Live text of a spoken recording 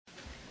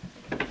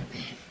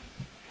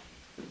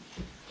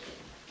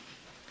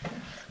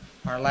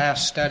Our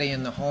last study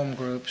in the home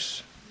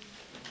groups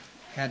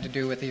had to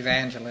do with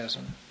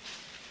evangelism.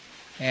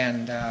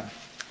 And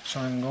so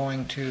I'm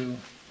going to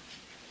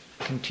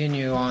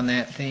continue on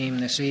that theme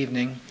this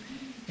evening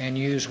and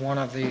use one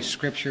of the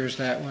scriptures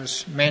that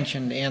was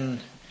mentioned in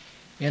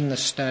the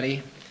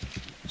study.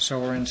 So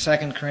we're in 2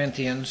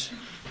 Corinthians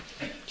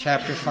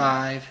chapter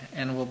 5,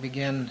 and we'll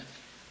begin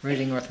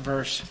reading with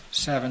verse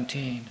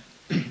 17.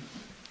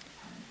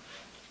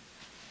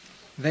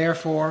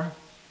 Therefore,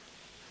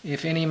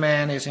 if any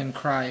man is in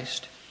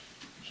Christ,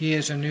 he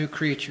is a new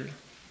creature.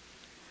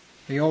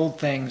 The old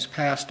things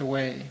passed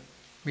away.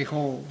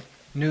 Behold,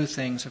 new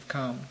things have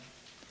come.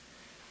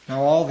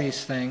 Now all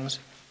these things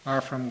are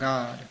from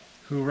God,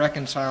 who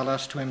reconciled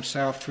us to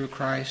himself through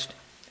Christ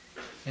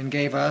and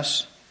gave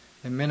us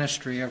the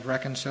ministry of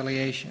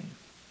reconciliation.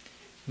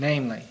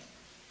 Namely,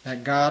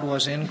 that God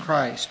was in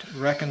Christ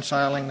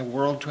reconciling the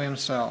world to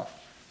himself,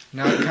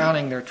 not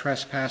counting their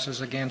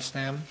trespasses against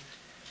them,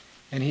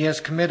 and he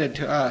has committed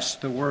to us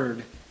the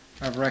word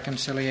of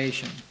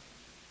reconciliation.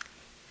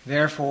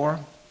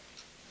 Therefore,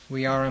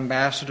 we are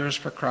ambassadors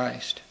for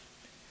Christ.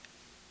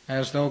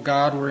 As though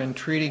God were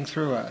entreating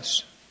through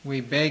us,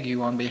 we beg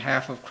you on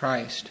behalf of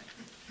Christ,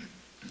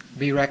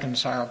 be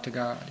reconciled to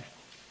God.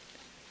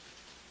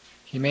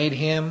 He made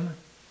him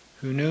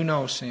who knew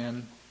no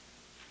sin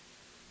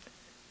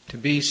to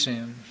be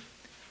sin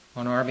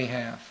on our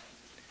behalf,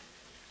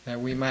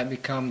 that we might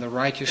become the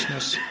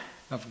righteousness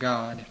of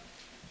God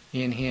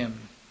in him.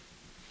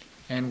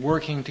 And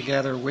working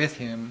together with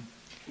him,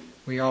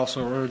 we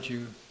also urge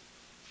you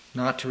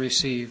not to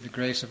receive the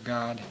grace of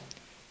God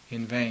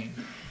in vain.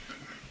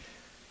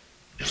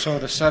 So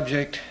the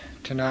subject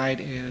tonight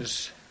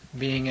is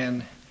being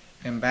an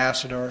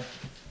ambassador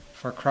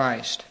for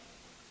Christ.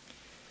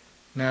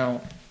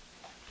 Now,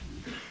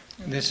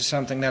 this is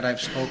something that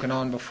I've spoken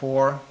on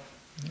before,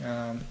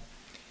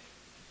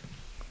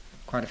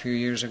 quite a few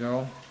years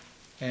ago,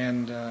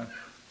 and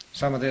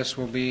some of this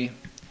will be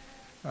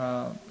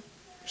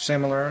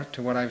similar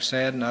to what I've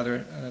said, and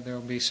there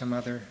will be some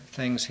other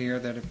things here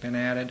that have been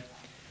added.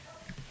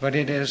 But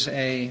it is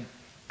a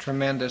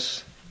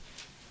tremendous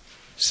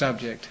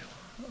subject,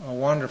 a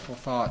wonderful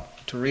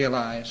thought to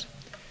realize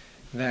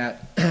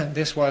that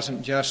this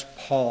wasn't just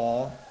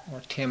Paul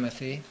or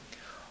Timothy,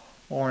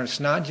 or it's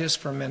not just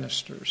for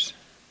ministers.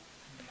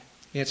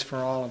 It's for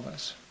all of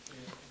us.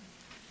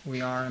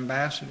 We are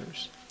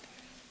ambassadors,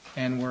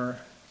 and we're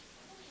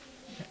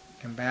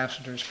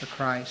ambassadors for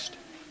Christ.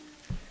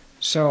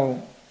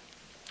 So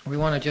we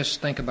want to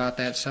just think about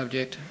that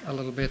subject a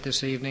little bit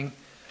this evening.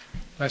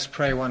 Let's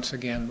pray once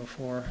again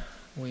before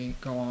we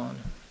go on.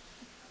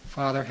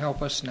 Father,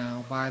 help us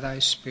now by thy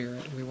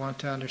Spirit. We want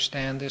to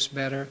understand this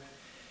better,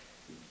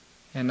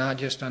 and not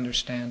just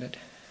understand it,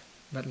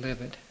 but live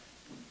it.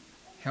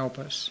 Help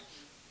us.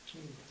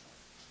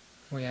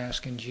 We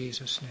ask in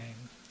Jesus'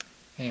 name.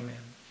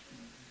 Amen.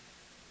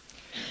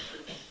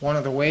 One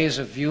of the ways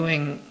of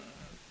viewing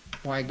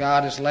why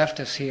God has left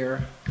us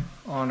here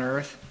on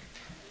earth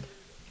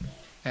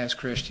as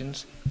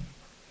Christians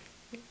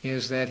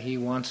is that he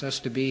wants us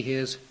to be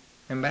his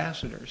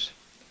ambassadors.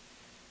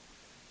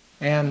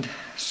 And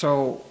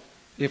so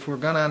if we're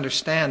going to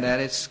understand that,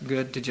 it's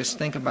good to just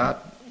think about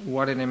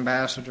what an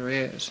ambassador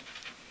is.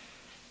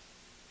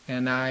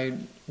 And I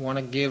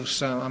want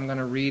to I'm going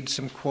to read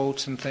some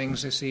quotes and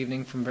things this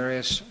evening from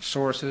various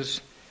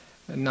sources,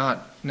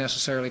 not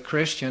necessarily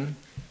Christian,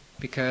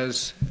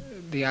 because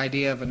the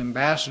idea of an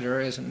ambassador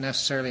isn't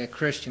necessarily a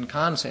Christian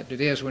concept. It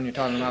is when you're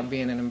talking about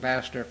being an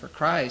ambassador for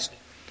Christ,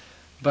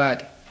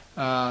 but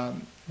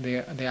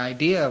the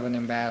idea of an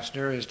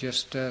ambassador is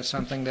just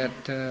something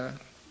that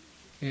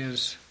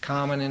is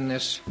common in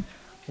this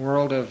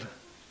world of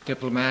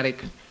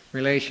diplomatic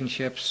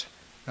relationships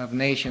of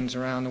nations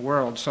around the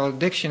world. So the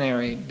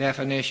dictionary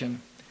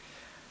definition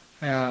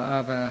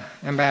of an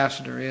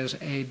ambassador is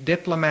a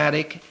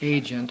diplomatic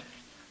agent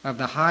of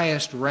the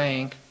highest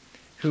rank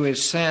who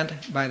is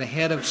sent by the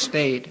head of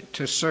state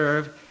to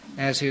serve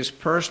as his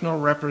personal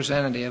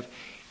representative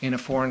in a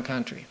foreign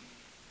country.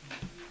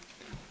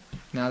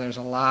 Now there's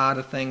a lot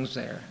of things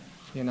there,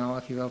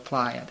 if you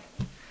apply it.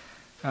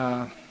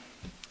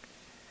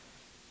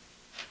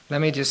 Let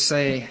me just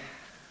say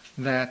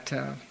that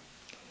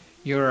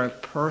you're a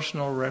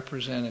personal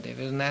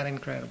representative. Isn't that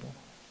incredible?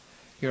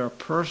 You're a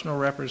personal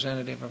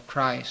representative of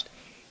Christ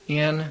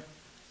in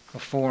a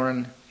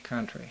foreign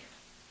country.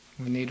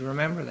 We need to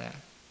remember that.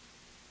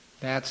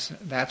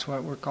 That's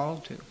what we're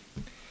called to.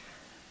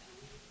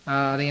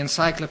 The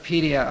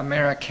Encyclopedia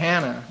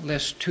Americana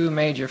lists two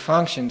major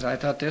functions. I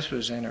thought this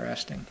was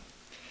interesting.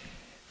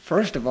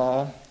 First of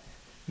all,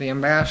 the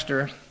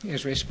ambassador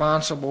is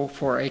responsible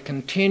for a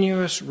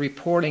continuous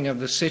reporting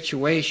of the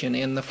situation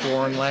in the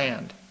foreign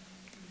land.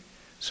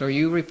 So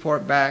you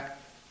report back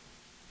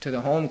to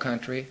the home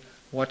country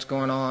what's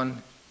going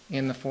on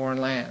in the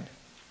foreign land.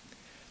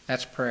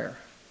 That's prayer.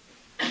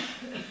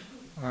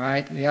 All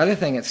right. The other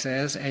thing it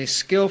says, a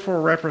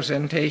skillful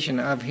representation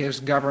of his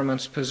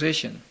government's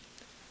position.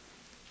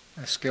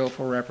 A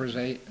skillful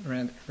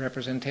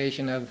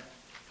representation of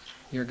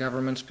your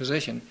government's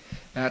position.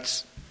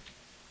 That's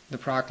the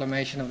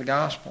proclamation of the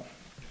gospel.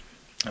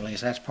 At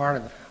least that's part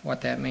of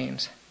what that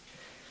means.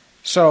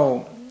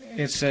 So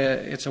it's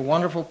a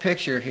wonderful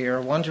picture here,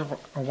 a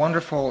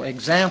wonderful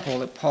example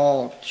that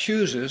Paul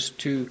chooses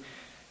to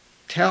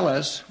tell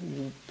us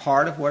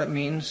part of what it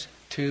means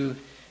to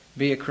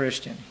be a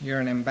Christian. You're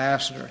an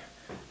ambassador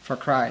for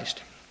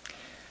Christ.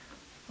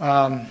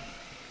 I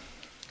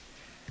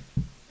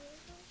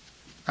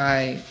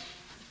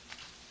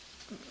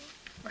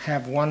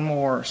have one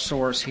more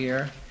source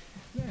here,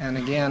 and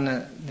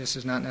again, this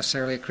is not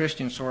necessarily a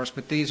Christian source,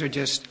 but these are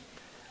just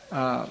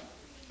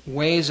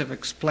ways of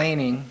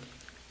explaining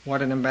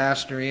what an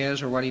ambassador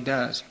is or what he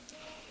does.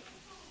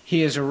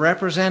 He is a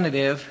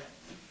representative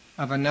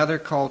of another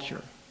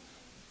culture.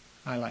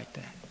 I like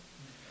that.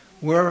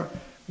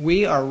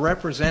 We are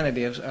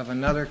representatives of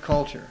another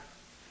culture,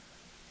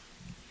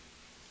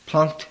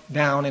 plunked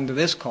down into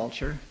this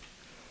culture,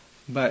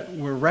 but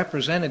we're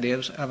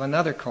representatives of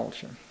another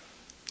culture,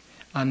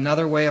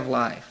 another way of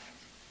life.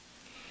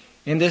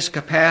 In this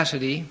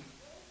capacity,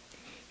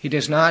 he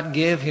does not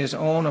give his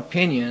own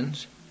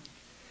opinions,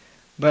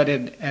 but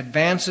it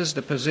advances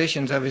the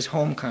positions of his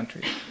home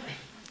country.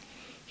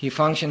 He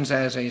functions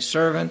as a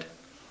servant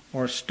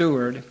or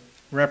steward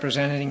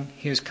representing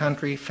his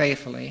country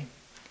faithfully.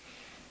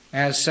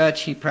 As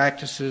such, he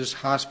practices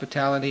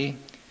hospitality.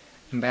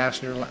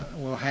 Ambassador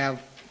will have,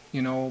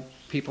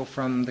 people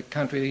from the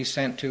country he's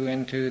sent to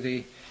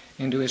into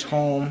his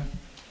home.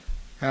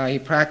 He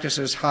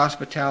practices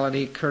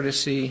hospitality,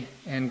 courtesy,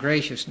 and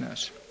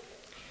graciousness.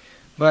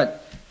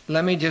 But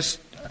let me just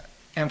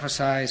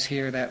emphasize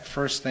here that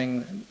first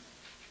thing.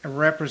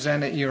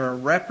 You're a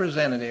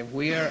representative.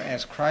 We are,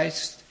 as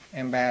Christ's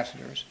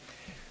ambassadors,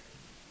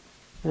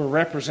 we're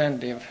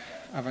representative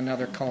of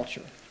another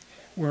culture.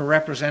 We're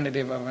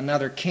representative of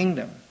another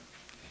kingdom.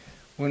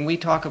 When we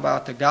talk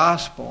about the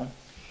gospel,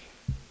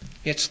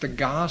 it's the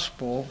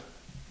gospel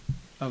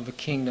of the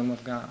kingdom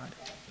of God.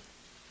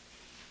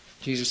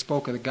 Jesus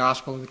spoke of the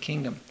gospel of the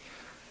kingdom.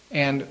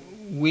 And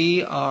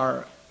we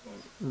are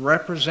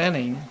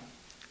representing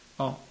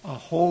a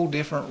whole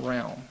different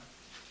realm.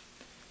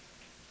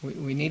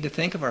 We need to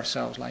think of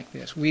ourselves like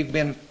this. We've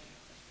been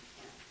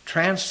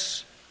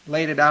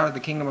translated out of the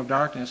kingdom of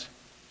darkness,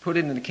 put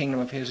into the kingdom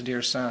of His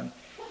dear Son.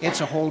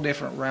 It's a whole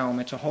different realm.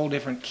 It's a whole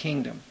different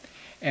kingdom.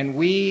 And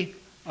we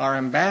are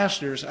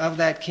ambassadors of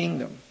that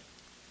kingdom.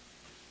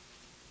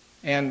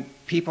 And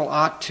people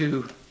ought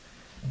to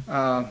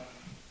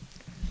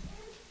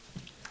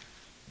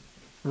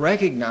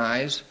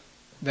recognize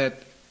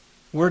that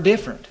we're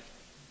different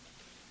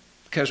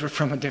because we're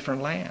from a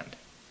different land.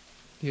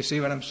 You see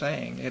what I'm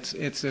saying?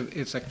 It's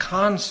a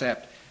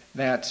concept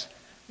that's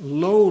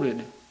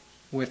loaded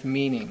with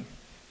meaning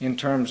in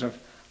terms of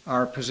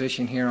our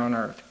position here on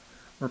earth.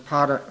 We're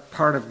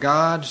part of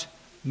God's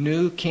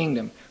new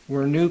kingdom.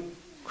 We're new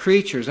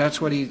creatures.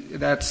 That's what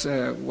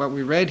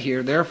we read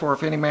here. Therefore,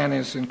 if any man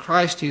is in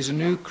Christ, he's a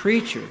new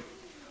creature.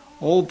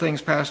 Old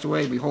things passed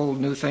away; behold,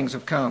 new things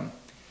have come.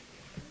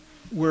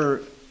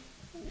 We're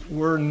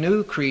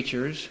new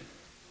creatures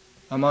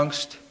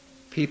amongst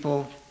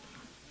people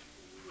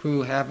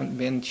who haven't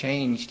been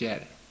changed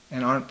yet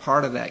and aren't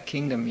part of that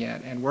kingdom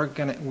yet. And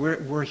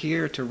we're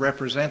here to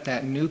represent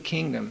that new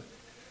kingdom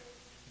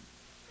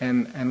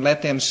and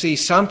let them see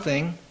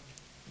something.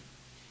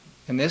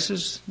 And this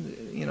is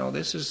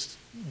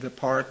the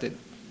part that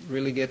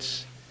really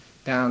gets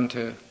down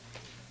to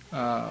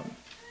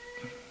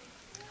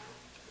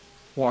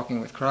walking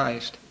with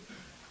Christ.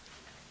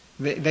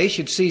 They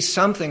should see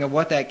something of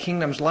what that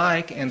kingdom's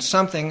like and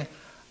something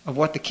of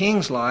what the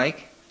king's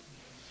like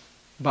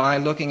by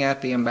looking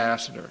at the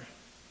ambassador,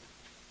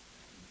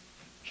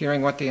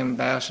 hearing what the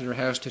ambassador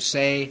has to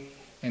say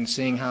and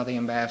seeing how the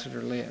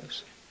ambassador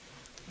lives.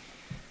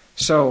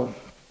 So,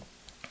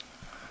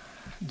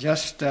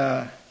 just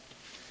a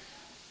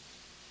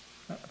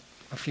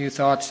few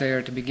thoughts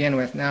there to begin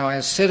with. Now,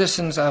 as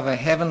citizens of a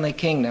heavenly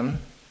kingdom,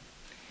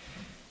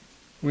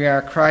 we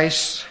are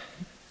Christ's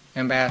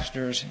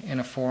ambassadors in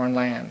a foreign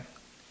land.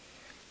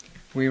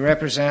 We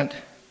represent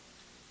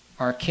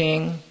our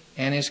King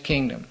and His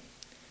kingdom.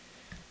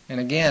 And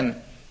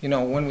again,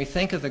 when we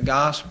think of the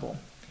gospel,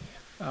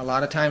 a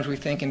lot of times we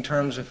think in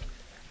terms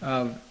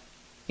of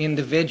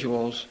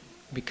individuals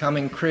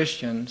becoming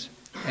Christians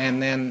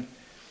and then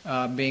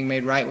being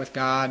made right with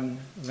God and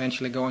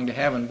eventually going to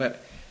heaven.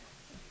 But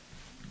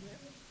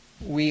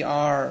we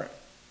are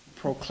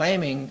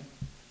proclaiming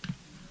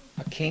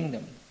a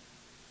kingdom.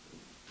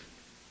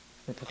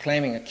 We're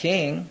proclaiming a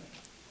king.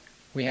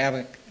 We have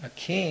a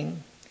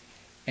king,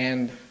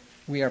 and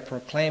we are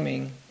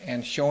proclaiming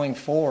and showing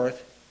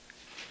forth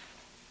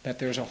that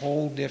there's a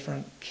whole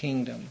different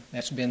kingdom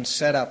that's been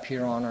set up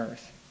here on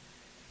earth,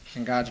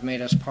 and God's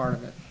made us part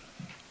of it.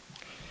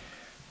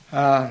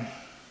 Well,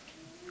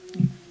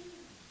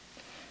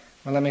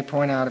 let me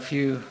point out a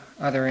few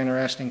other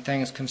interesting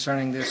things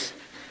concerning this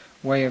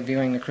way of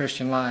viewing the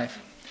Christian life.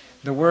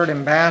 The word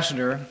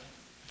ambassador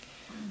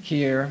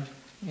here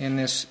in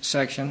this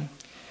section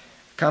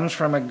comes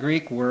from a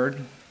Greek word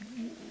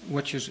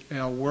which is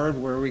a word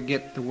where we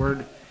get the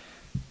word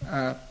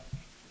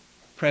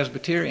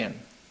Presbyterian.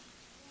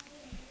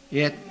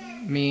 It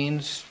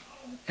means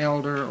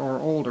elder or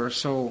older.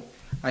 So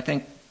I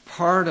think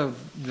part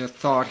of the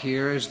thought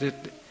here is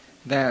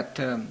that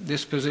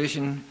this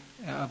position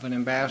of an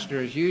ambassador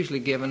is usually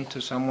given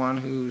to someone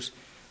who's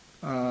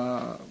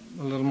a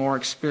little more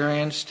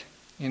experienced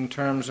in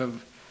terms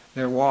of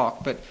their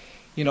walk. But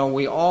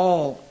we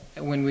all,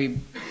 when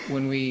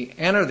we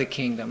enter the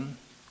kingdom,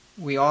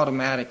 we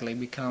automatically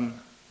become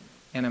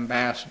an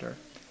ambassador.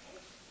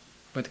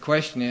 But the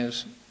question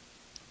is,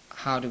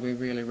 how do we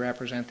really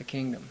represent the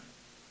kingdom?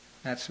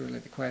 That's really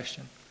the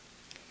question.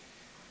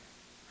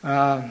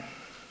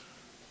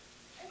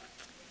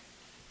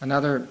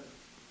 Another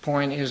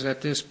point is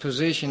that this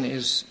position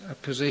is a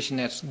position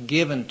that's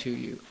given to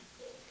you.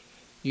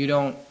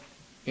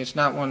 It's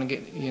not one to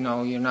get, you're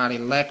not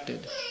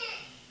elected.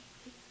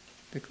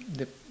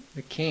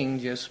 The king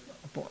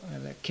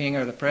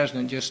or the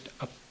president just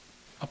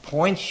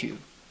appoints you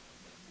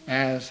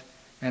as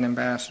an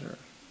ambassador.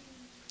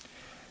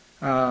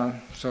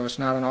 So it's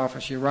not an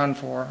office you run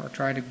for or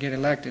try to get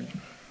elected.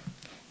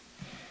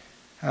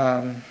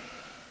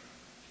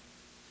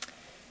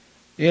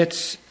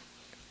 It's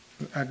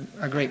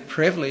a great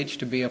privilege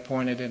to be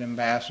appointed an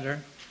ambassador.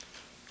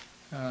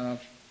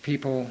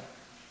 People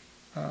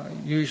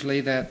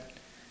usually that,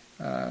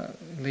 at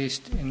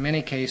least in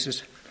many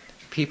cases,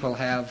 people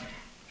have,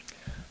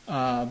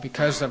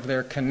 because of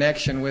their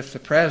connection with the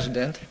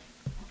president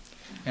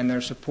and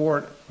their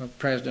support of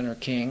president or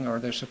king, or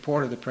their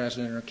support of the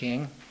president or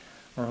king,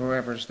 or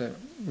whoever's the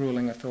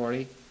ruling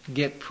authority,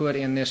 get put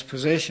in this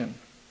position.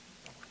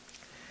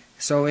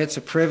 So it's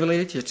a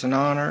privilege, it's an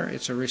honor,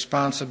 it's a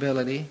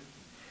responsibility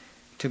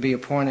to be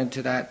appointed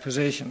to that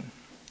position.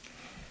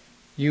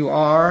 You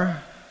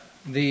are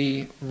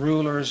the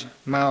ruler's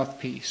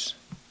mouthpiece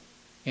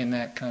in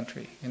that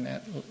country, in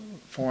that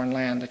foreign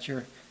land that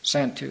you're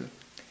sent to.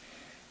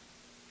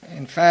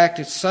 In fact,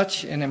 it's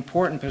such an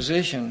important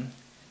position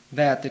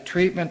that the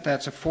treatment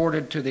that's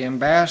afforded to the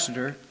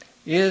ambassador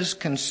is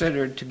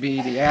considered to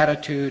be the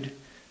attitude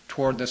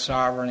toward the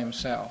sovereign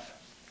himself.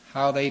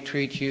 How they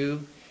treat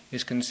you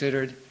is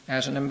considered,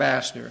 as an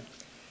ambassador,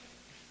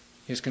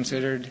 is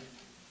considered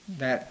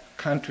that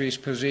country's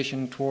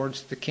position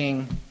towards the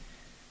king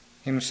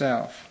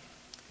himself.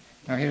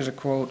 Now here's a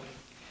quote.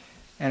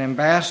 An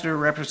ambassador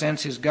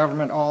represents his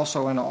government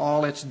also in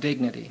all its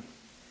dignity.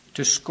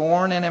 To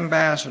scorn an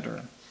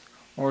ambassador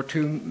or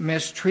to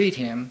mistreat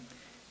him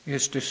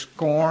is to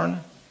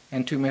scorn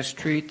and to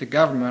mistreat the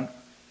government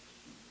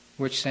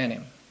which sent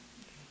him.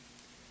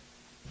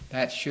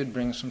 That should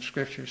bring some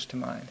scriptures to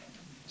mind.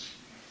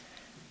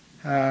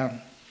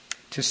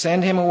 To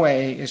send him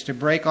away is to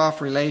break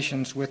off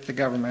relations with the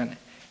government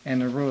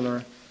and the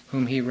ruler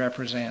whom he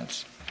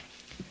represents.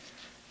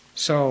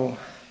 So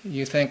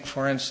you think,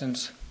 for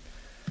instance,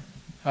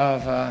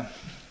 of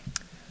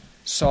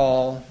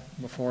Saul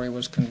before he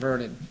was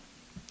converted.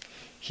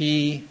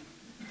 He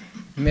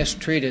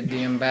mistreated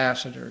the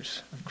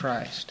ambassadors of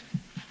Christ.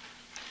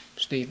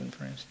 Stephen,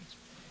 for instance.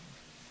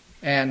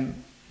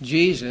 And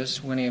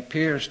Jesus, when he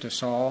appears to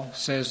Saul,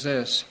 says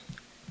this,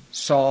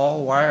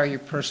 Saul, why are you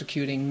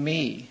persecuting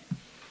me?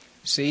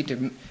 See,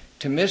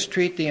 to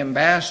mistreat the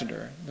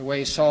ambassador, the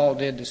way Saul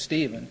did to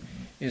Stephen,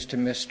 is to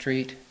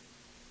mistreat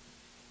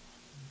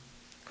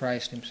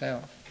Christ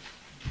himself.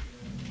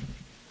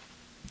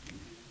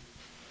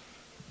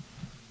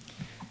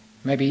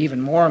 Maybe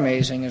even more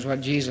amazing is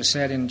what Jesus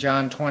said in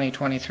John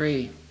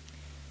 20:23.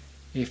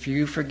 If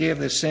you forgive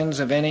the sins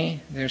of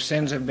any, their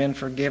sins have been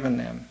forgiven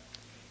them.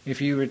 If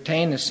you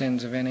retain the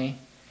sins of any,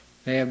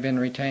 they have been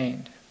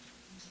retained.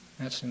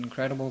 That's an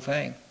incredible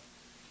thing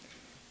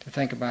to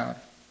think about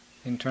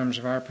in terms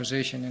of our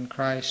position in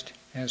Christ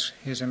as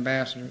his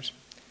ambassadors.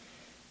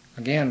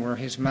 Again, we're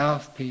his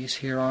mouthpiece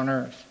here on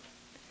earth.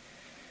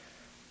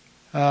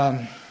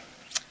 How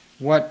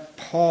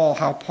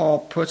Paul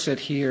puts it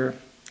here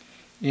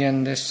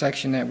in this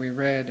section that we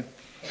read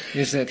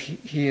is that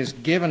he has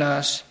given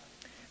us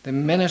the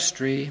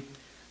ministry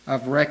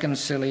of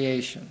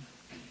reconciliation.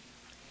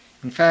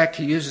 In fact,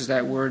 he uses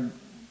that word,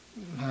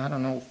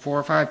 4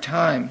 or 5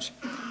 times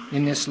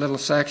in this little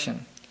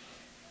section.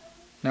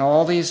 Now,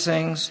 all these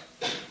things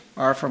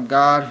are from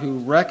God who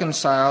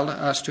reconciled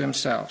us to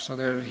himself. So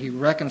there, he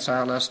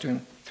reconciled us to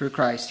him through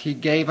Christ. He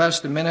gave us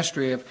the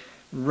ministry of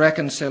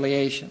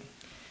reconciliation,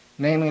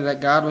 namely that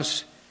God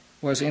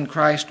was in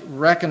Christ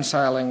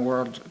reconciling the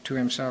world to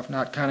himself,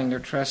 not counting their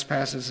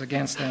trespasses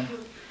against them.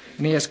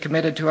 And he has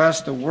committed to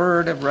us the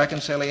word of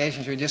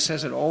reconciliation. So he just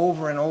says it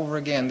over and over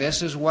again.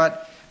 This is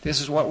what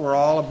we're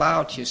all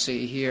about, you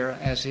see, here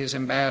as his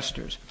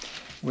ambassadors,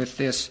 with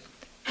this,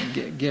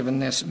 given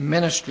this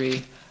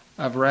ministry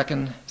of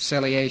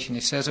reconciliation.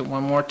 He says it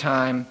one more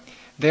time.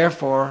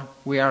 Therefore,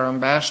 we are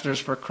ambassadors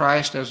for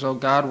Christ, as though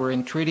God were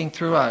entreating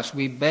through us.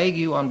 We beg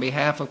you on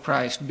behalf of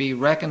Christ, be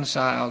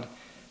reconciled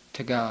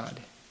to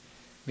God.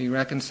 Be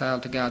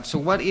reconciled to God. So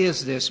what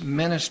is this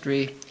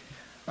ministry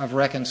of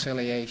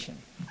reconciliation?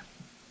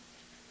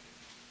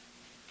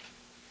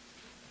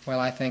 Well,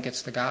 I think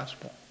it's the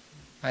gospel.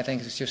 I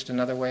think it's just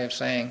another way of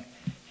saying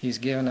he's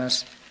given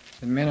us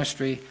the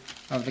ministry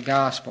of the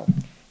gospel.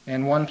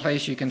 And one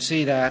place you can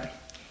see that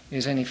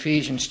is in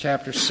Ephesians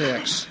chapter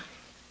 6.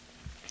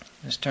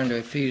 Let's turn to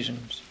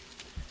Ephesians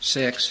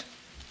 6.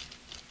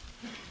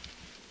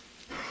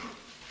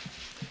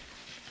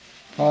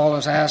 Paul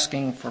is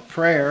asking for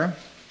prayer,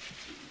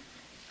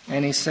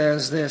 and he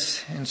says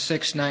this in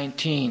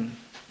 6:19.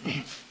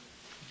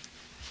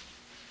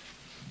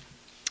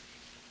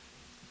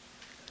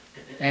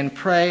 And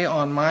pray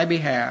on my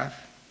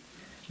behalf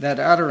that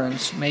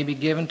utterance may be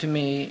given to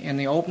me in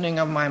the opening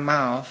of my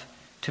mouth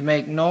to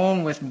make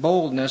known with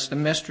boldness the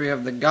mystery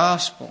of the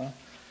gospel,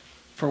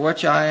 for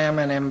which I am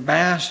an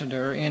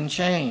ambassador in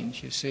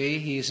chains. You see,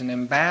 he's an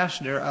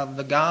ambassador of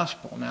the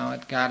gospel. Now,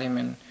 it got him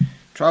in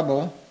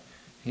trouble.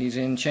 He's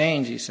in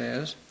chains, he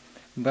says.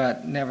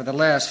 But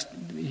nevertheless,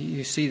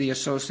 you see the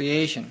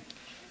association.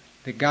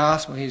 The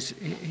gospel,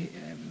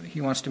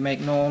 he wants to make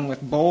known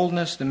with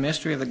boldness the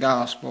mystery of the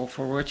gospel,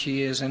 for which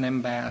he is an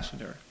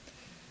ambassador.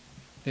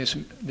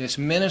 This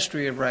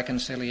ministry of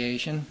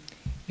reconciliation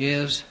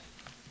is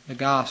the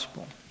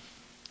gospel.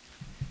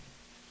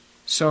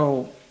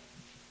 So,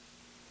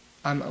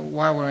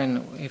 while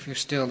we're if you're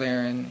still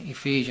there in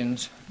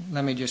Ephesians,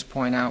 let me just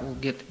point out,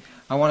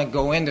 I want to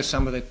go into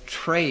some of the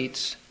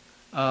traits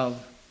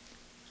of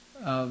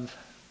an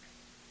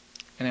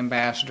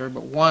ambassador,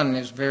 but one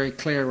is very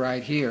clear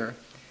right here,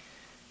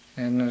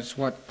 and it's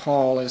what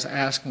Paul is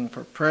asking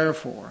for prayer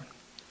for,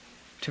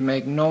 to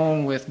make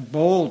known with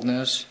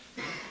boldness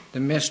the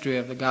mystery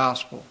of the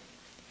gospel.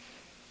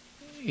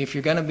 If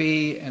you're going to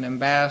be an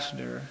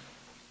ambassador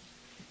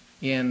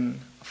in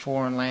a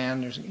foreign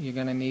land, you're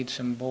going to need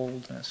some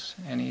boldness.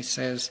 And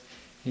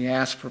he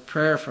asks for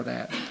prayer for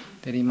that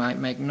he might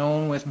make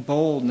known with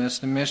boldness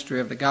the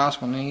mystery of the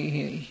gospel. And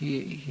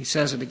he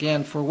says it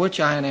again, for which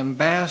I am an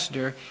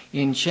ambassador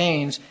in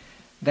chains,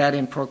 that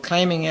in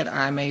proclaiming it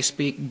I may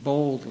speak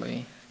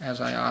boldly as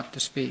I ought to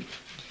speak.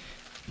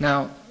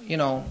 Now,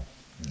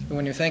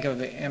 when you think of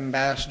the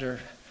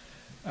ambassador,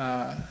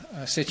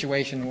 a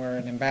situation where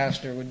an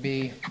ambassador would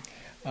be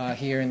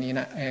here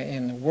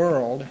in the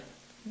world,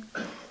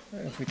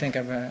 if we think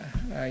of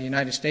a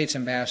United States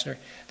ambassador,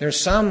 there's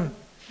some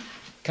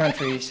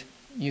countries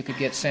you could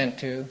get sent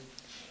to.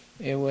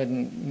 You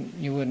wouldn't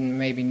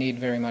maybe need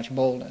very much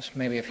boldness.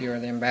 Maybe if you were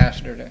the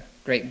ambassador to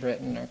Great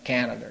Britain or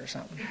Canada or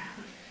something.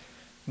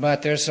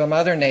 But there's some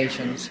other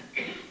nations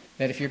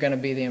that if you're going to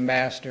be the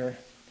ambassador,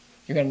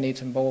 you're going to need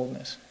some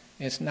boldness.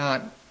 It's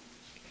not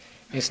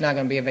going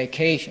to be a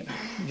vacation.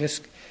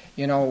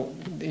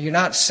 You're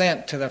not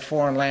sent to the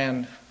foreign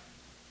land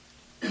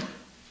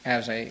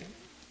as a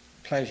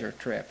pleasure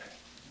trip.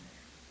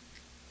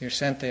 You're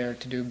sent there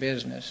to do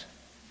business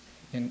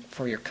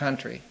for your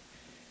country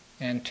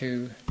and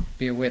to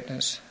be a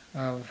witness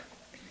of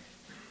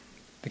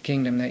the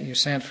kingdom that you're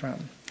sent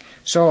from.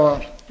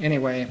 So,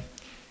 anyway,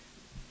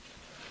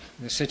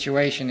 the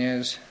situation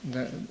is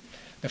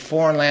the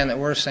foreign land that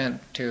we're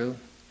sent to,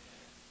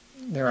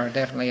 there are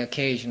definitely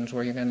occasions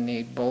where you're going to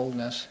need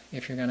boldness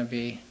if you're going to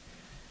be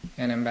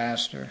an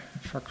ambassador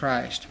for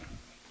Christ.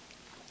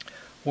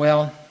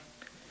 Well,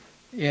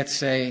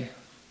 it's a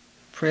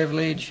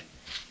privilege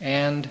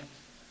and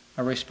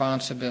a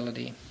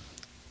responsibility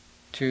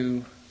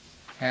to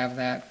have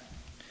that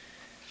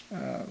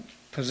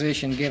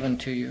position given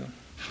to you.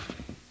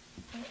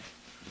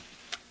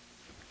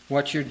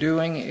 What you're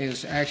doing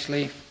is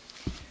actually,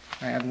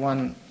 I had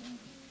one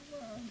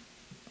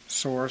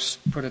source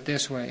put it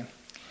this way.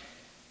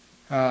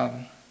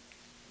 An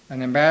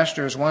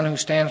ambassador is one who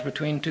stands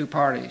between two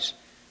parties.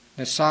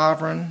 The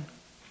sovereign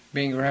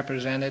being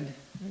represented,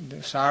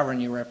 the sovereign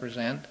you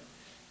represent,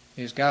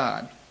 is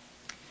God.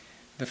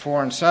 The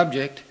foreign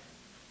subject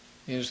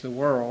is the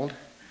world,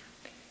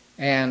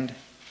 and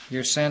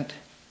you're sent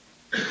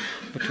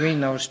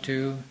between those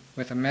two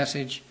with a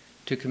message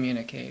to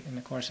communicate. And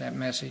of course that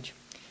message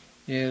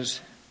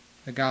is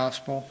the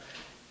gospel.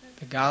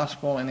 The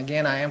gospel, and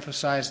again I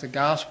emphasize the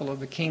gospel of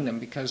the kingdom,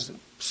 because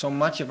so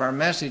much of our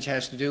message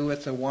has to do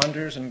with the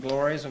wonders and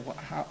glories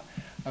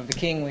of the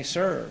King we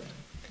serve,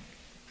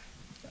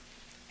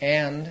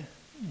 and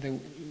the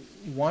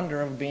wonder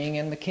of being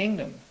in the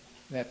kingdom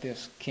that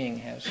this King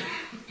has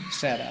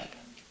set up.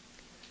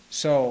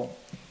 So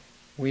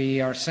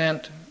we are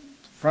sent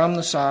from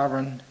the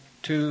sovereign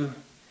to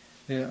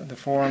the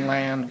foreign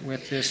land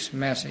with this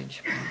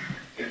message.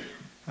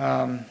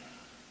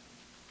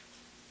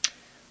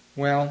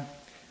 Well,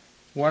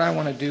 what I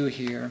want to do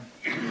here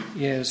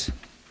is,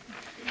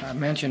 I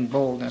mentioned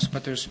boldness,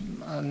 but there's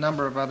a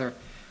number of other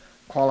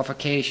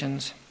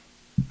qualifications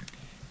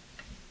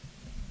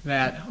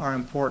that are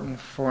important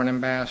for an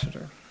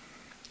ambassador.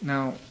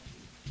 Now,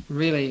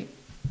 really,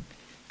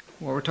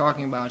 what we're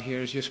talking about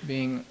here is just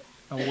being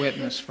a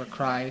witness for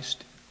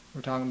Christ.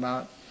 We're talking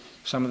about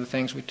some of the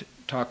things we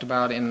talked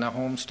about in the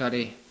home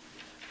study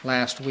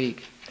last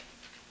week.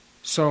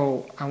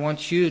 So I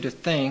want you to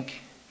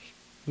think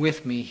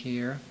with me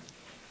here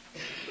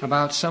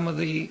about some of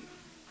the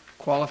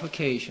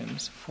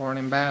qualifications for an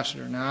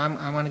ambassador. Now,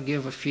 I want to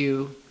give a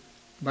few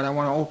but I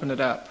want to open it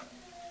up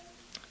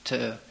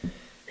to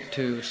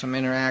some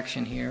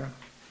interaction here,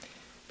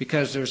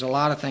 because there's a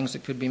lot of things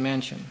that could be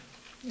mentioned.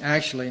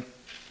 Actually,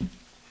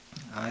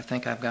 I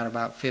think I've got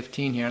about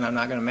 15 here, and I'm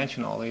not going to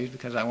mention all these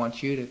because I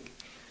want you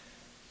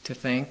to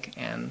think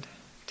and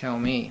tell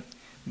me.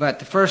 But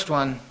the first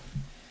one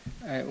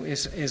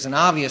is an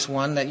obvious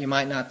one that you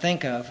might not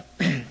think of,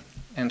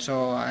 and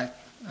so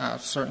I'll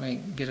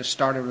certainly get us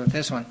started with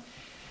this one.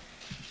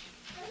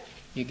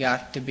 You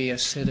got to be a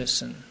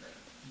citizen.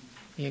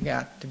 You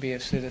got to be a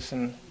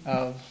citizen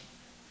of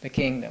the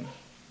kingdom.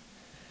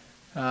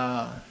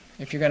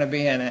 If you're going to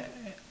be an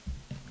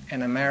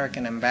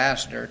American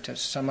ambassador to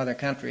some other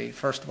country,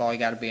 first of all, you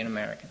got to be an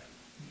American.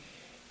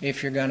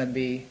 If you're going to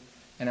be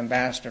an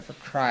ambassador for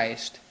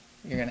Christ,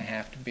 you're going to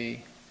have to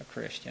be a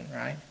Christian,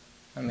 right?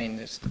 I mean,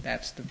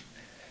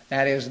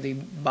 that is the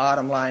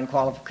bottom line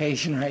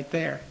qualification right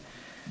there.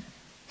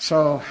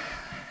 So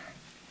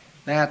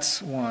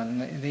that's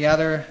one. The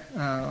other,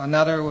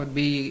 another would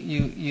be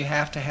you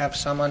have to have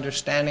some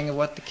understanding of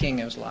what the king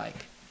is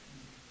like,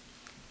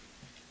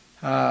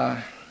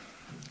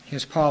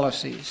 his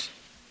policies,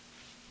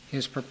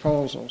 his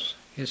proposals,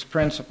 his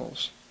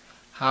principles,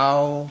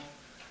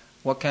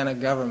 what kind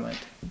of government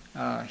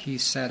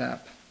he's set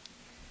up.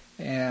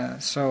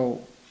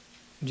 So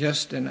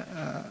just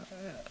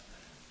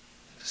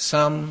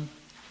some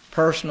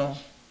personal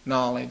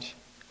knowledge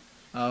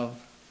of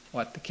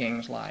what the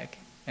king's like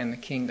and the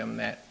kingdom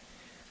that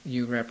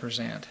you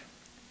represent.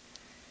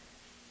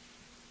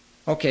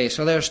 Okay,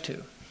 so there's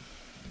two.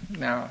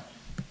 Now,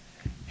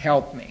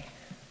 help me.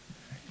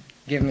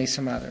 Give me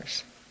some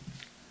others.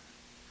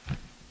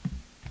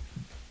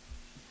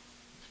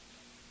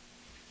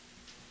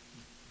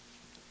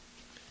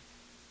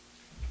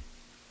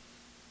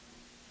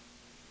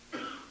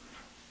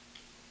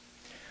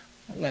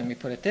 Let me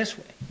put it this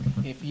way.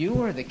 If you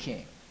were the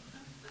king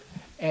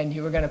and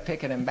you were going to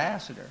pick an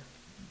ambassador,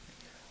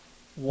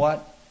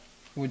 what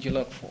would you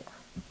look for?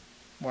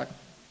 What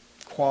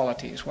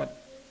qualities, what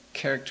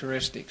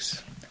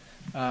characteristics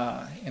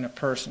in a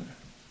person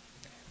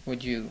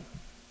would you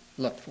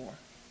look for?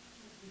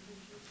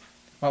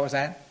 What was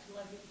that?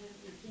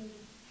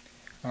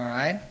 All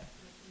right.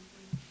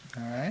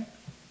 All right.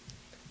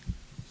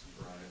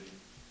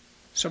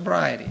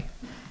 Sobriety.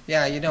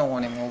 Yeah, you don't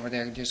want him over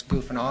there just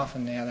goofing off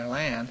in the other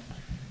land.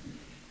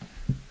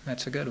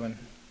 That's a good one.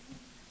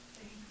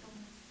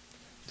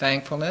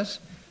 Thankfulness.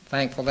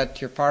 Thankful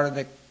that you're part of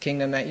the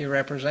kingdom that you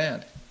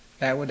represent.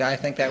 I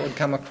think that would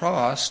come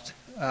across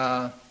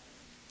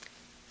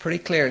pretty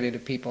clearly to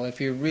people if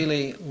you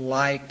really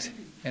liked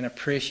and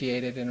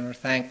appreciated and were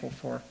thankful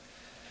for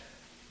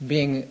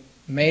being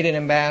made an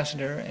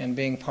ambassador and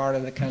being part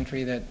of the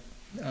country that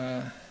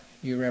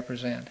you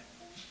represent.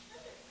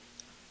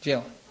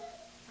 Jill.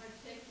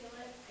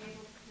 Articulate,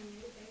 able to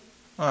communicate.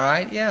 All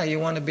right, yeah, you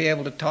want to be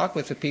able to talk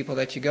with the people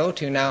that you go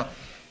to. Now,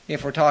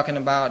 if we're talking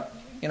about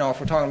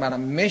a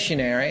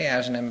missionary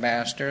as an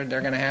ambassador,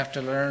 they're going to have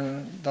to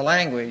learn the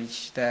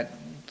language that,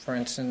 for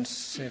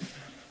instance, if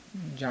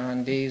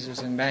John Dees is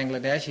in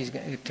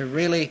Bangladesh, to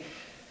really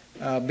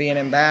be an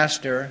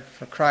ambassador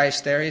for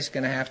Christ there, he's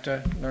going to have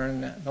to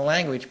learn the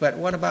language. But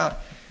what about,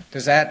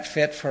 does that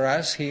fit for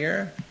us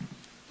here?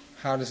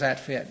 How does that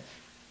fit?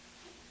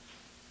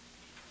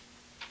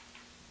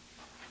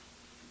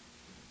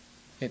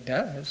 It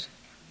does.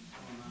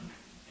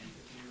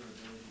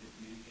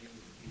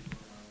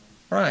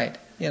 Right.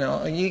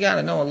 You got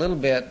to know a little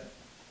bit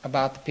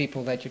about the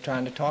people that you're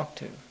trying to talk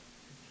to.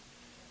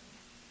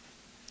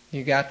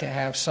 You got to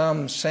have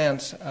some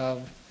sense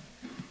of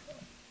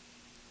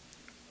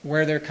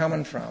where they're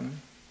coming from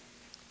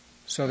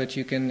so that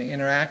you can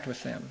interact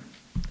with them.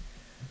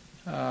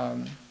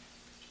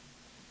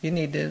 You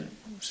need to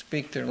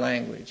speak their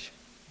language.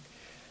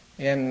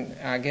 And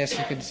I guess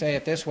you could say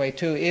it this way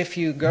too. If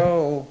you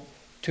go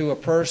to a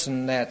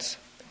person that's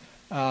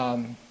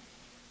not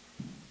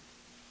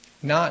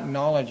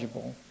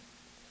knowledgeable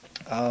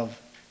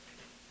of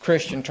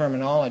Christian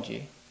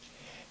terminology,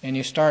 and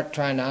you start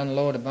trying to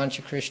unload a bunch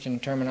of Christian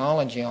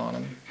terminology on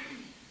them,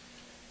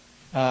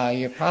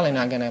 you're probably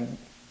not going to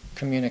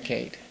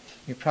communicate.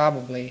 You're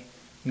probably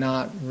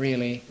not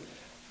really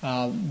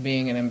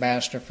being an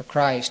ambassador for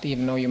Christ,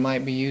 even though you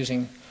might be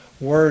using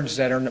words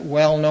that are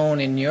well known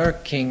in your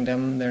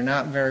kingdom. They're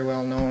not very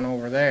well known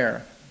over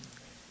there.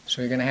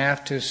 So you're going to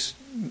have to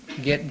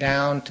get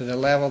down to the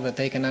level that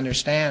they can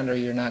understand, or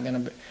you're not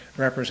going to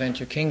represent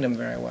your kingdom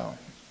very well.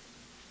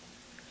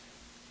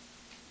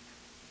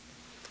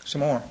 Some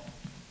more.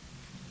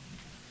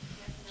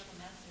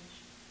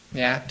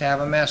 You have to have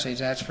a message,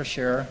 that's for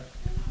sure.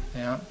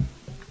 Yeah.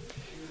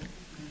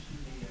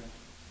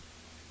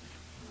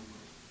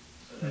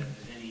 So that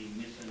if there's any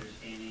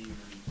misunderstanding or any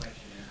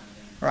question or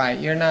something.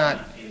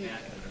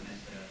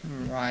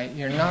 Right,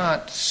 you're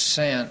not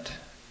sent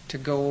to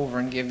go over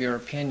and give your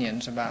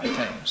opinions about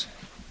things.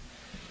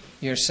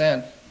 You're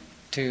sent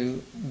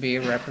to be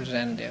a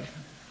representative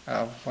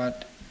of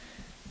what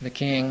the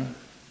king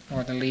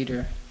or the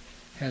leader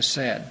has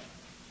said.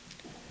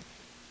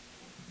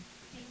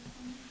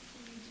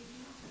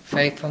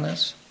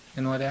 faithfulness,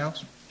 and what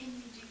else?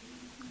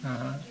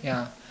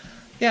 Yeah.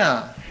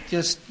 Yeah,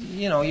 just,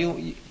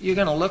 you're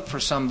going to look for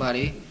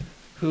somebody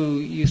who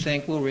you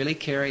think will really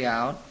carry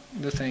out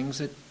the things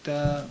that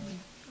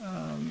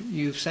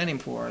you've sent him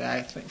for.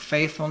 I think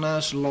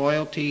faithfulness,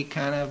 loyalty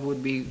kind of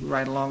would be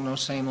right along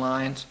those same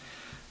lines.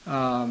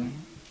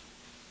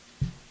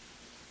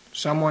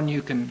 Someone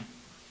you can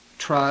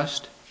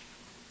trust,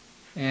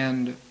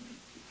 and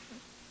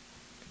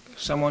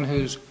someone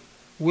who's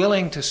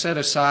willing to set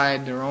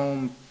aside their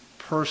own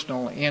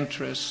personal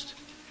interest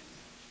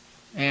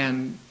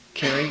and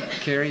carry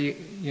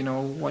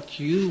what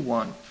you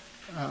want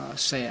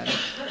said.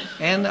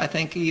 And I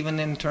think even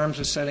in terms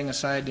of setting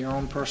aside your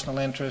own personal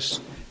interests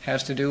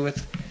has to do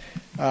with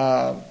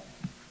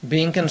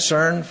being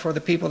concerned for the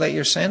people that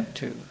you're sent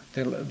to,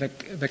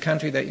 the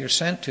country that you're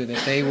sent to,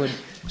 that they would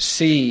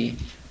see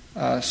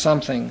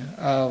something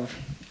of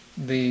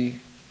the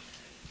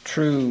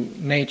true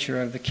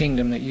nature of the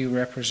kingdom that you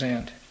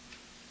represent.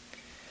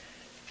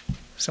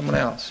 Someone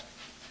else.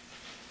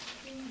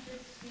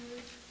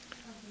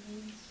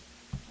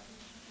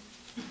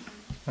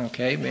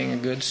 Okay, being a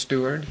good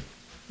steward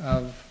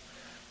of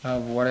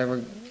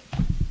whatever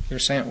you're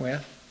sent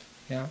with.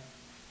 Yeah.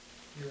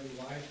 Your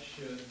life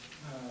should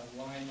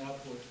line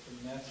up with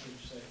the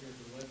message that you're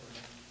delivering.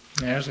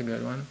 There's a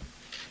good one.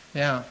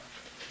 Yeah.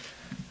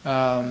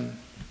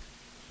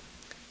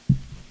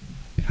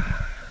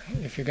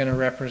 If you're going to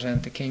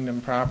represent the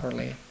kingdom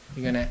properly,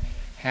 you're going to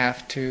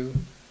have to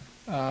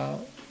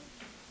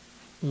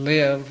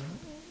live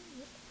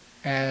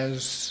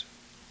as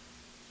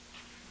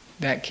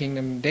that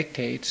kingdom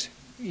dictates,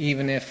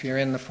 even if you're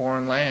in the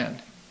foreign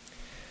land.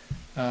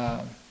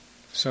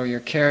 So your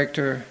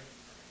character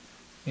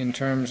in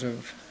terms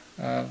of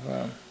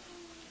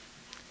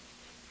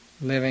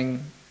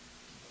living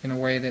in a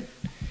way that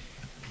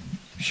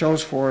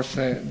shows forth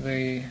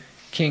the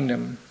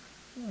kingdom,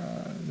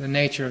 the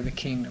nature of the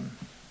kingdom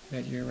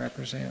that you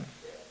represent.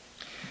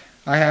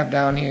 I have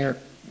down here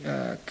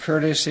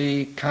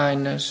courtesy,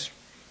 kindness,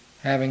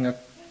 having a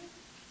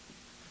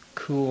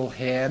cool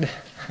head.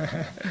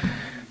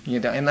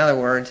 In other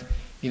words,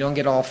 you don't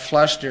get all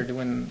flustered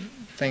when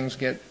things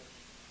get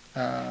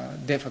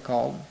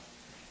difficult.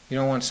 You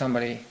don't want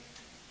somebody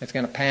that's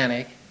going to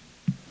panic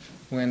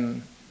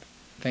when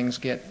things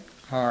get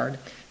hard.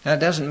 Now, it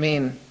doesn't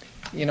mean,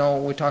 we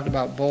talked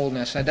about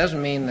boldness. That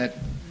doesn't mean that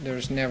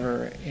there's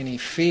never any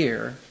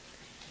fear.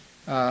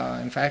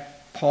 In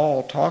fact,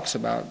 Paul talks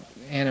about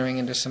entering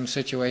into some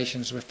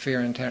situations with fear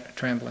and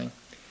trembling.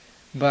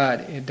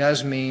 But it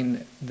does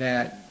mean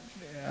that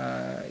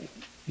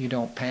you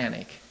don't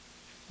panic.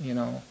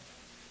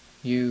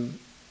 You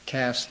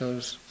cast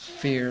those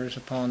fears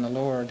upon the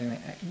Lord and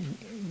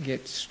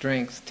get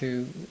strength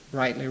to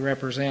rightly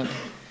represent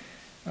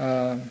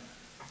the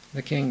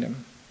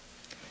kingdom.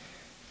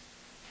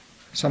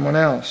 Someone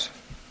else.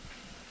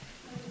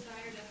 A desire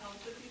to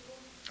help the people.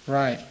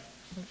 Right.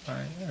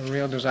 A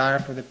real desire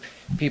for the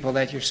people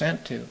that you're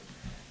sent to.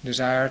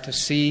 Desire to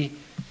see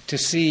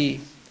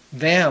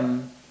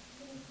them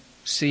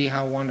see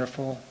how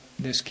wonderful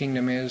this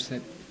kingdom is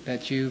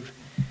that you've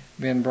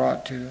been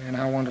brought to, and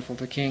how wonderful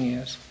the King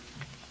is.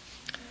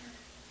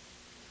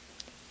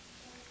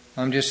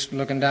 I'm just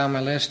looking down my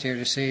list here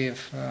to see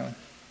if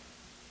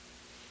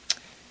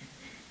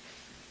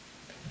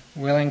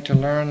willing to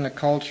learn the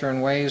culture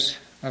and ways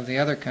of the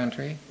other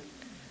country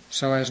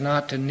so as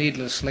not to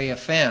needlessly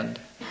offend.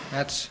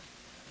 That's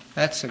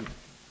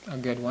a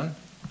good one.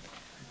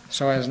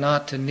 So as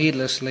not to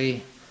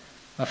needlessly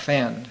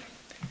offend.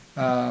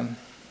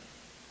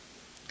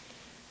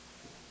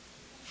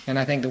 And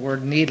I think the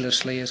word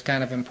needlessly is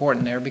kind of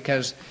important there,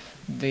 because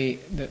the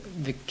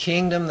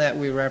kingdom that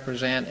we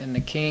represent and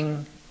the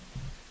king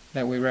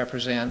that we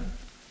represent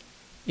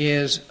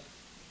is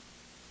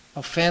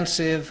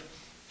offensive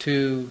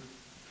to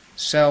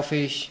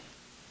selfish,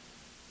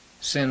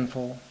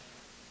 sinful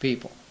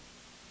people.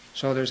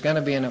 So there's going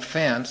to be an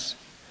offense,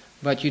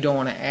 but you don't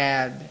want to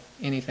add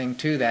anything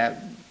to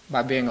that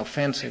by being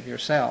offensive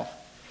yourself.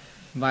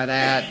 By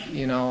that,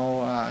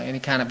 any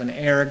kind of an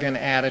arrogant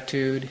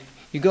attitude.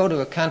 You go to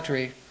a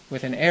country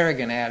with an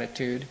arrogant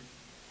attitude,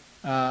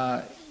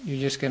 you're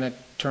just going to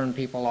turn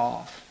people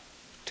off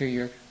to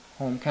your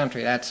home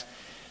country. That's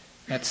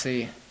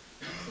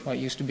what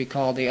used to be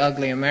called the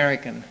ugly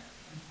American.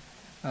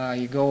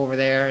 You go over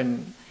there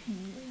and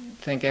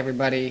think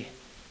everybody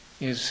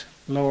is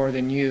lower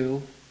than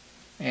you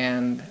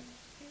and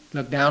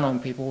look down on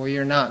people. Well,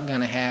 you're not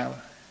going to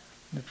have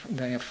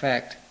the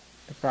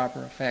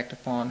proper effect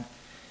upon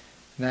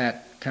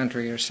that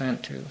country you're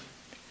sent to.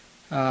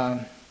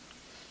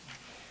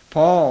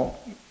 Paul,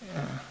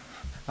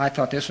 I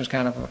thought this was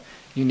kind of a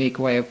unique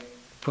way of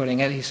putting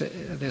it. He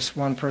said, this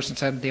one person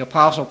said, the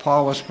Apostle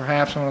Paul was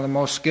perhaps one of the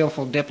most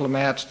skillful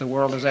diplomats the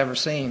world has ever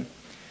seen.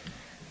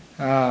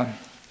 And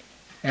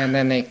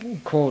then they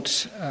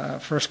quotes 1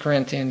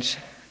 Corinthians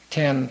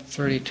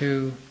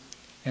 10:32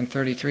 and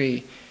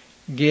 33.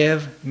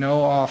 Give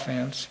no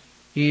offense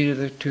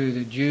either to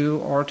the Jew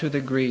or to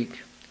the Greek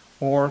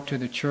or to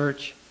the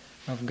church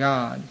of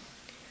God.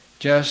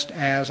 just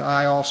as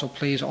I also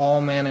please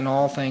all men in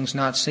all things,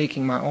 not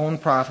seeking my own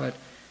profit,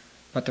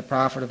 but the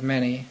profit of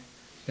many,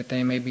 that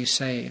they may be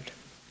saved.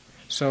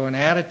 So an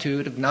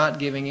attitude of not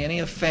giving any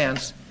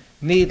offense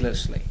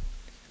needlessly.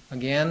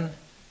 Again,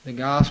 the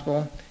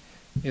gospel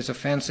is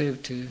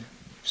offensive to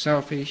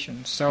selfish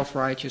and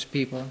self-righteous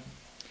people,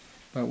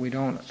 but we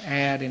don't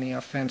add any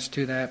offense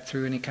to that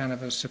through any kind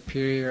of a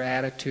superior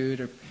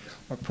attitude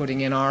or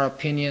putting in our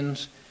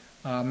opinions,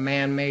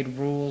 man-made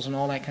rules and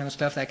all that kind of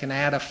stuff that can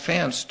add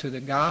offense to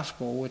the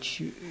gospel,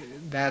 which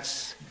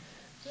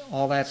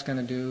all that's going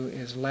to do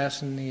is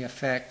lessen the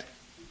effect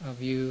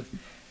of you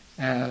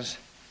as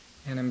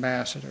an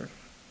ambassador.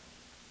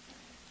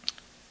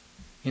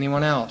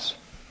 Anyone else?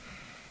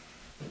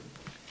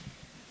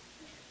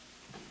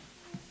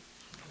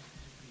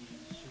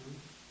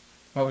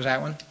 What was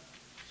that one?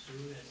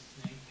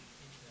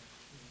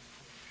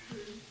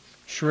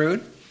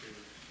 Shrewd?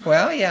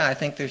 Well, yeah, I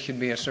think there should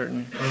be a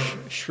certain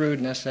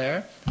shrewdness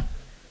there.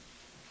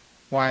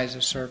 Wise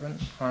as serpent,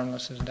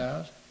 harmless as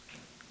doves.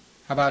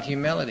 How about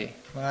humility?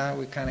 Well,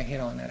 we kind of hit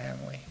on that,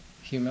 haven't we?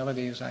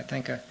 Humility is, I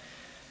think,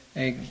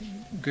 a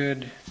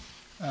good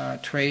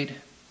trait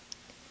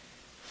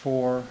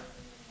for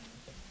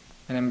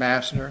an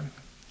ambassador.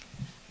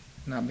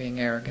 Not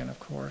being arrogant, of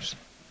course.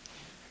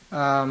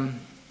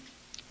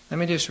 Let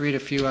me just read a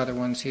few other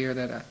ones here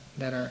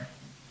that are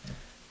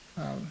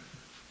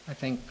I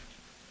think,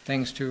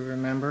 things to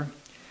remember.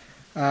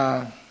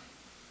 Have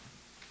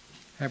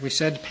we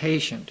said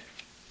patient?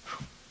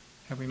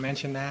 Have we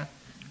mentioned that?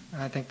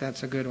 I think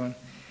that's a good one.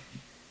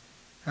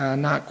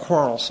 Not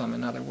quarrelsome,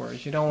 in other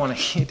words. You don't want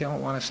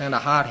to send a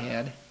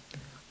hothead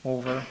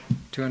over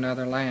to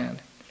another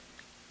land.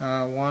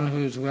 One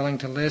who's willing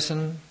to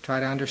listen, try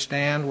to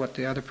understand what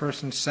the other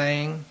person's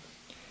saying.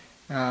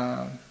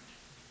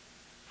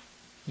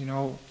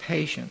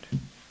 Patient.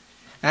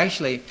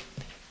 Actually,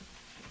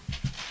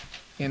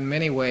 in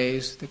many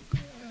ways,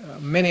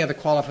 many of the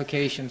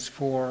qualifications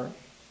for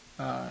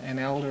an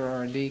elder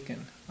or a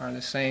deacon are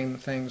the same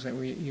things that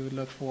you would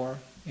look for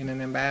in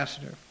an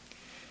ambassador.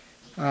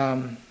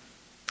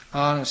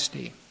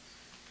 Honesty.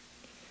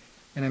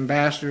 An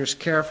ambassador is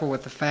careful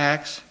with the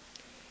facts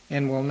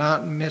and will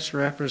not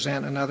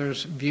misrepresent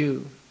another's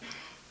view,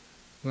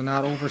 will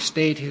not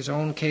overstate his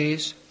own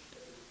case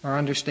or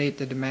understate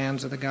the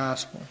demands of the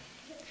gospel.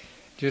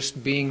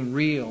 Just being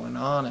real and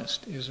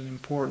honest is an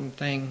important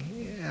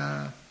thing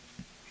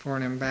for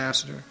an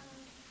ambassador.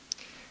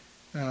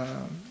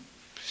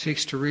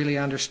 Seeks to really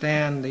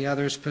understand the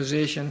other's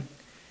position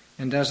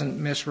and doesn't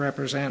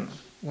misrepresent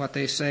what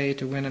they say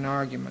to win an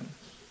argument.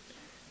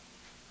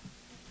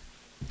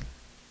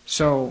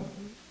 So,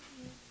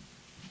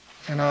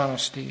 an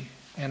honesty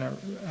and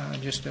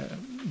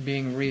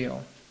being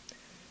real.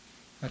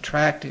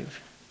 Attractive.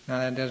 Now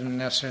that doesn't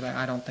necessarily,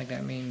 I don't think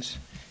that means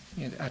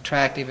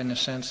attractive in the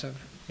sense of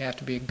you have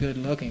to be good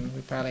looking.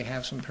 We probably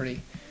have some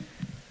pretty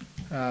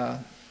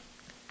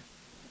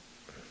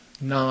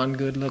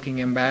non-good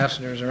looking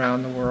ambassadors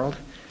around the world.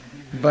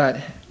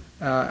 But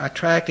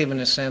attractive in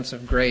the sense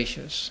of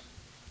gracious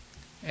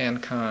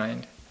and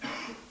kind.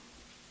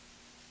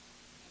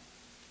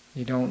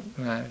 You don't,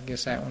 I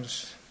guess that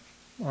one's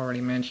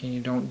already mentioned,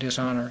 you don't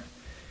dishonor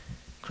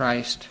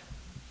Christ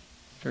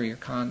through your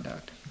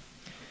conduct.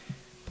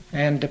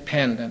 And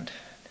dependent.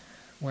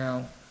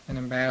 Well, an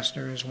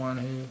ambassador is one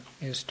who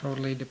is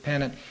totally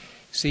dependent.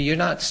 See, you're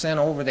not sent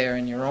over there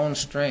in your own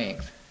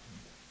strength,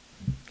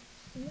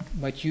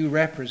 but you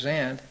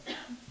represent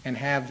and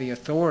have the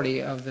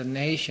authority of the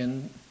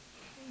nation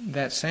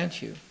that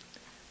sent you.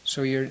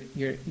 So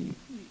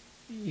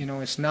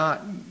it's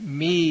not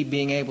me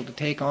being able to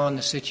take on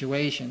the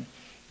situation.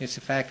 It's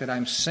the fact that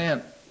I'm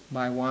sent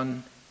by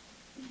one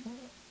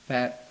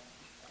that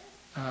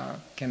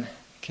can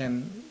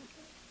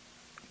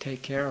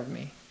take care of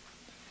me.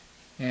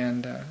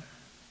 And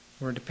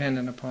we're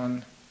dependent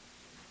upon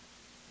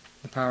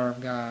the power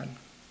of God.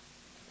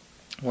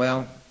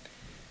 Well,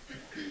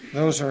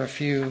 those are a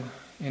few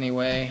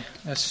anyway.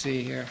 Let's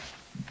see here.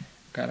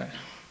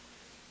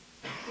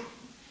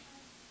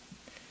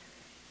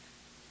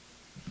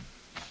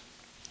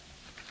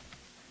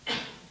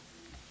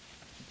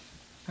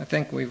 I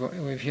think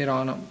we've hit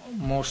on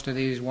most of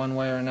these one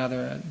way or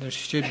another. There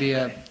should be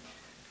a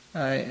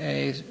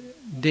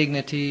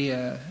dignity.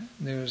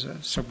 There's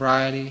a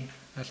sobriety.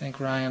 I think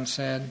Ryan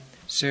said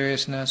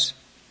seriousness.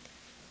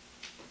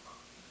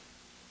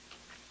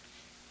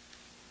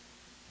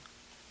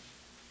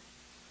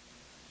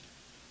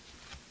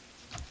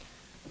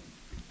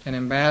 An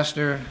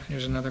ambassador.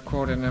 Here's another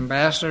quote. An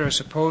ambassador is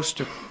supposed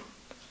to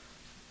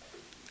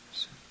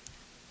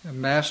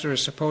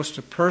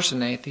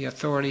personate the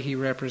authority he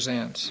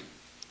represents.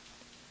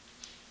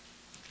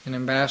 An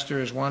ambassador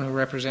is one who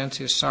represents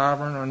his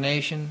sovereign or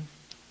nation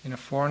in a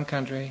foreign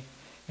country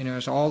and who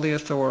has all the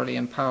authority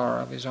and power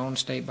of his own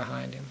state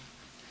behind him.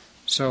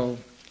 So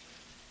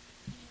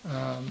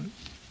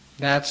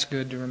that's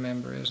good to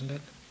remember, isn't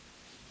it?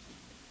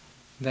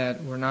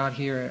 That we're not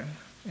here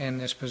in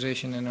this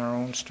position in our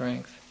own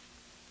strength.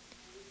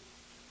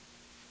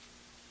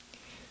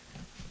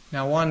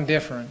 Now, one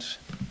difference,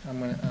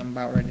 I'm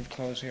about ready to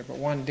close here, but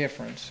one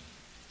difference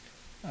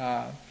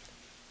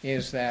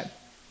is that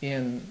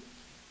in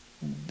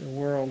the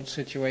world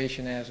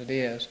situation as it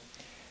is,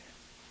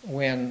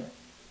 when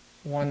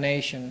one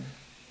nation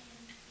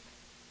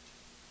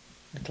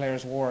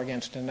declares war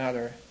against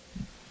another,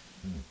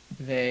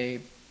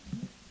 they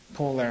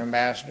pull their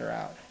ambassador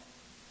out.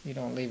 You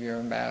don't leave your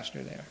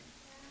ambassador there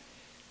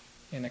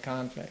in a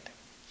conflict.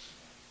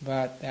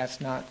 But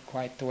that's not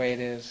quite the way it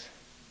is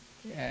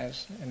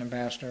as an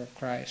ambassador of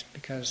Christ,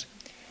 because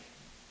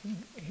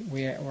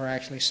we're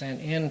actually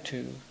sent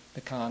into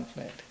the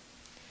conflict.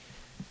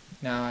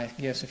 Now, I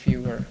guess if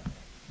you were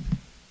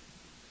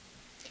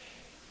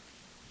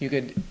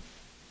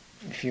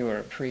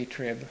a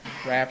pre-trib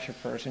rapture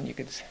person, you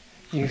could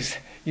use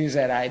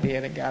that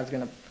idea that God's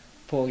going to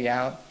pull you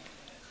out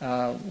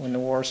when the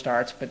war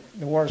starts, but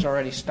the war's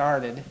already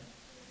started,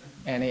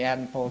 and He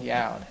hadn't pulled you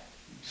out.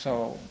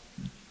 So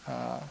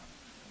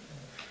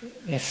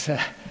this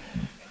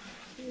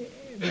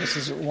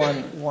is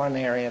one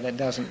area that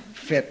doesn't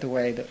fit the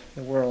way that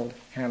the world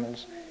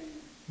handles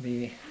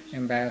the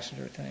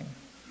ambassador thing.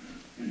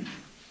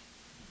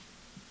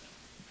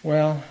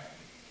 Well,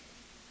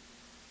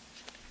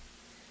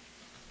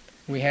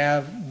 we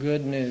have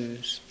good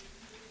news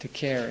to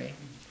carry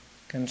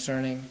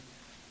concerning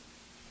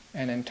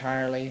an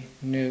entirely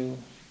new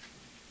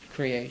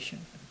creation,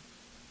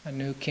 a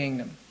new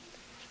kingdom.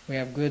 We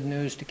have good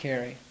news to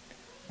carry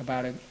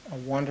about a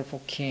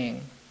wonderful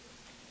king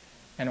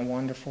and a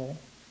wonderful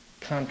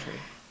country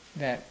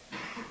that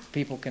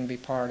people can be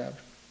part of.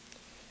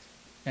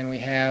 And we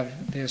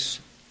have this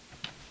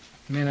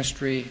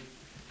ministry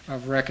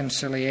of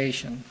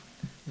reconciliation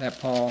that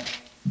Paul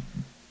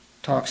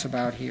talks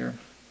about here.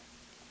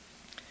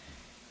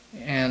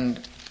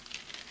 And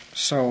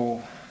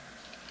so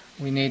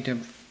we need to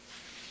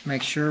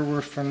make sure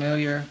we're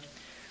familiar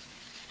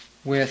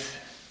with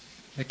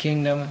the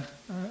kingdom,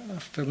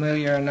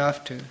 familiar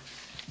enough to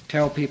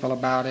tell people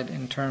about it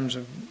in terms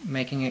of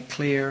making it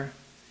clear.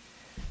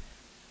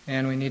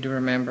 And we need to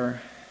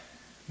remember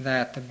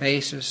that the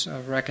basis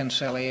of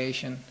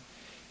reconciliation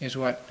is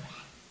what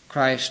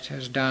Christ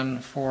has done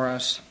for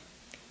us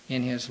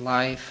in His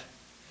life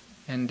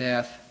and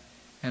death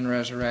and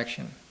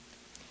resurrection.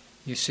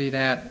 You see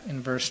that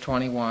in verse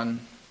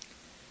 21,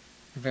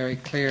 a very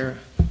clear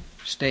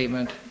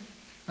statement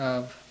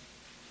of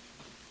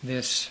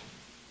this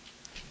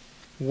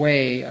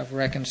way of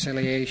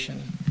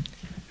reconciliation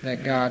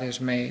that God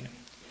has made.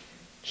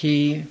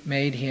 He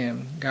made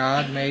Him,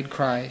 God made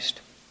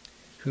Christ,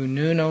 who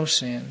knew no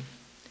sin,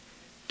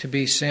 to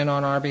be sin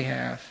on our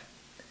behalf,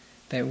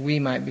 that we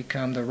might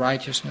become the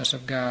righteousness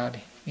of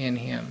God in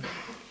Him.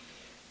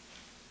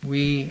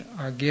 We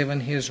are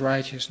given His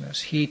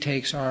righteousness. He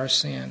takes our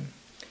sin,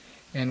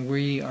 and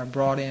we are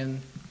brought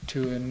in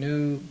to a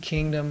new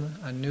kingdom,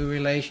 a new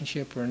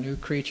relationship. We're new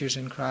creatures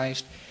in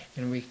Christ,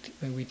 and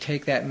we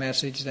take that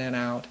message then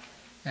out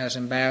as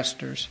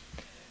ambassadors,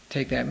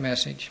 take that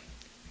message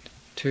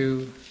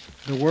to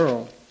the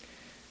world,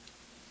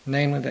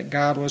 namely that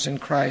God was in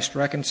Christ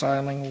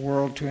reconciling the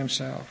world to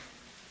Himself,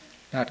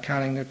 not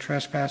counting their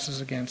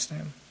trespasses against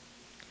them.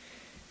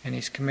 And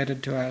He's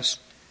committed to us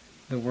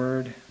the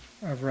word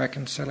of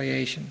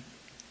reconciliation.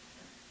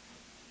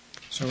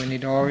 So we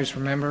need to always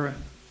remember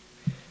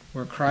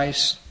we're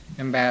Christ's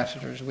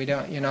ambassadors. We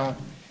don't,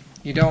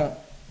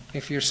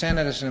 if you're sent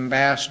as an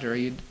ambassador,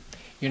 you're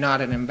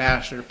not an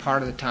ambassador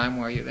part of the time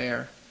while you're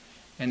there,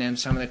 and then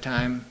some of the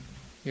time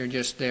you're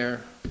just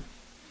there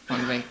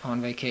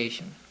on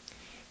vacation.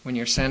 When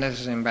you're sent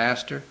as an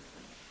ambassador,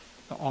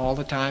 all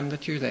the time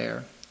that you're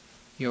there,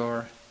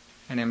 you're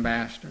an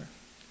ambassador.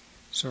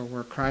 So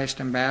we're Christ's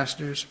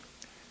ambassadors,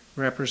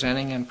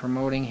 representing and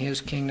promoting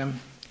His kingdom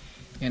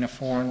in a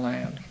foreign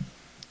land.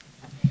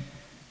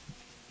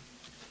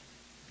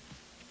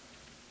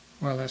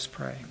 Well, let's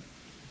pray.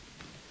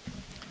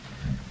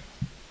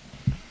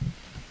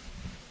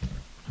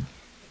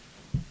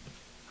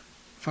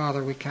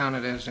 Father, we count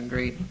it as a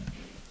great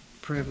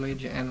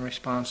privilege and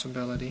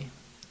responsibility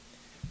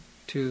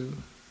to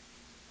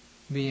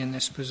be in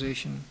this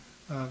position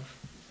of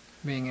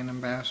being an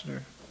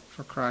ambassador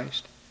for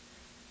Christ.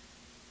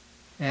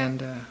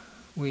 And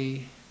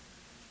we,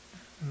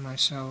 and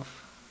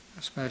myself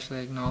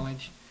especially,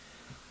 acknowledge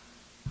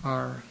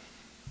our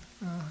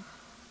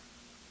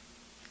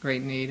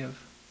great need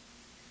of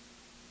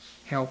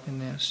help in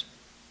this.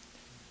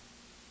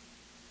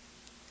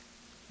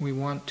 We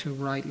want to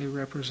rightly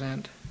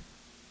represent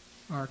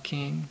our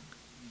King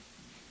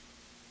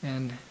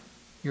and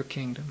your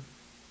kingdom.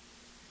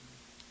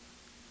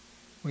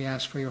 We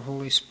ask for your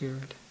Holy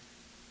Spirit.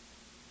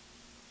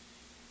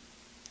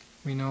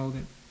 We know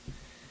that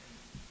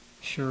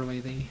surely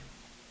the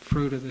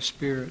fruit of the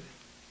Spirit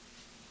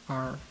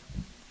are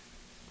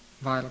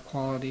vital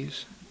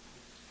qualities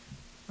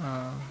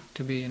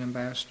to be an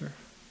ambassador.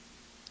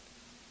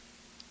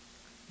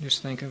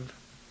 Just think of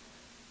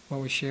what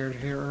we shared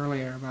here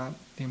earlier about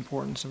the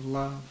importance of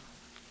love,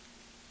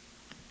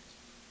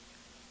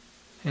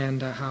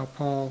 and how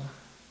Paul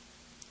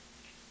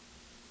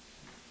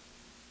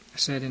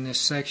said in this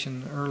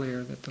section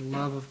earlier that the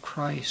love of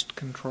Christ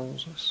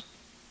controls us.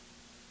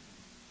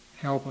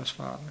 Help us,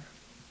 Father.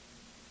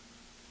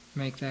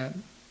 Make that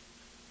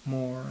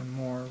more and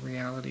more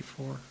reality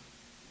for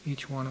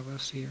each one of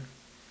us here.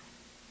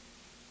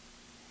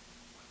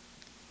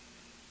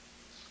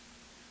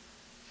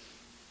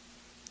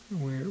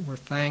 We're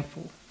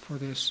thankful for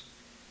this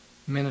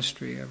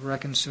ministry of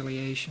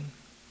reconciliation,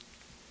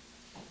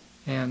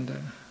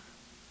 and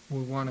we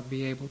want to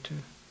be able to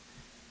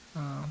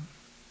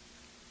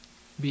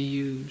be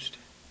used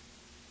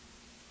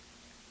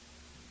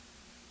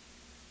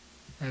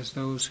as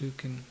those who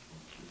can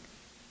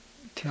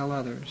tell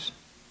others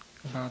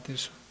about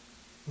this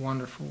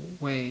wonderful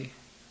way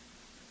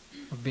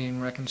of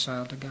being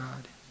reconciled to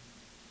God.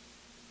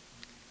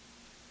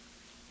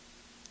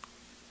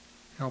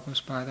 Help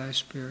us by thy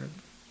Spirit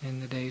in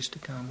the days to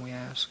come, we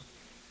ask.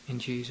 In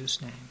Jesus'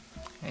 name,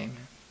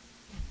 amen.